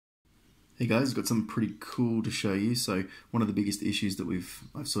Hey guys, got something pretty cool to show you. So one of the biggest issues that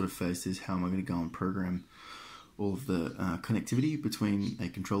I've sort of faced is how am I going to go and program all of the connectivity between a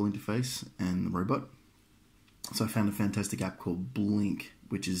control interface and the robot. So I found a fantastic app called Blynk,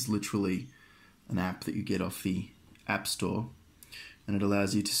 which is literally an app that you get off the App Store, and it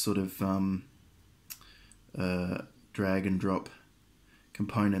allows you to sort of drag and drop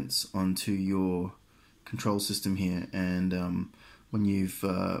components onto your control system here, and when you've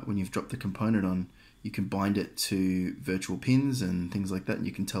dropped the component on, you can bind it to virtual pins and things like that, and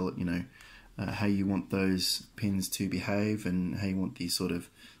you can tell it, how you want those pins to behave and how you want the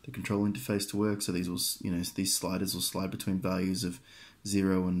control interface to work. So these will, these sliders will slide between values of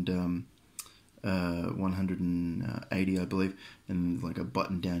 0 and 180, I believe, and like a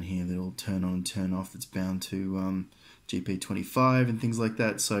button down here that'll turn on and turn off that's bound to GP25 and things like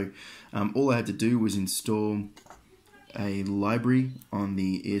that. So all I had to do was install a library on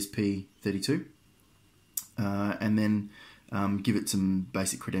the ESP32 and then give it some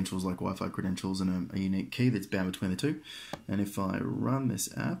basic credentials like Wi-Fi credentials and a unique key that's bound between the two. And if I run this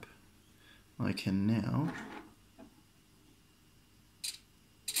app, I can now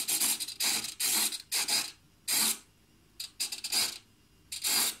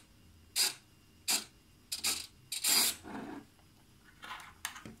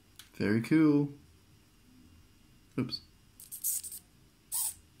very cool. Oops.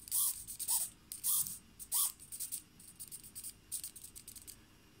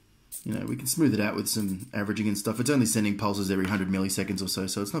 We can smooth it out with some averaging and stuff. It's only sending pulses every 100 milliseconds or so,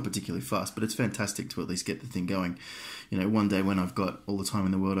 so it's not particularly fast, but it's fantastic to at least get the thing going. One day when I've got all the time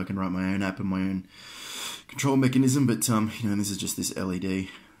in the world, I can write my own app and my own control mechanism, but this is just this LED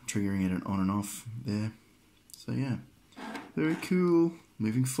triggering it on and off there. So yeah, very cool.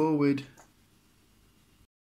 Moving forward.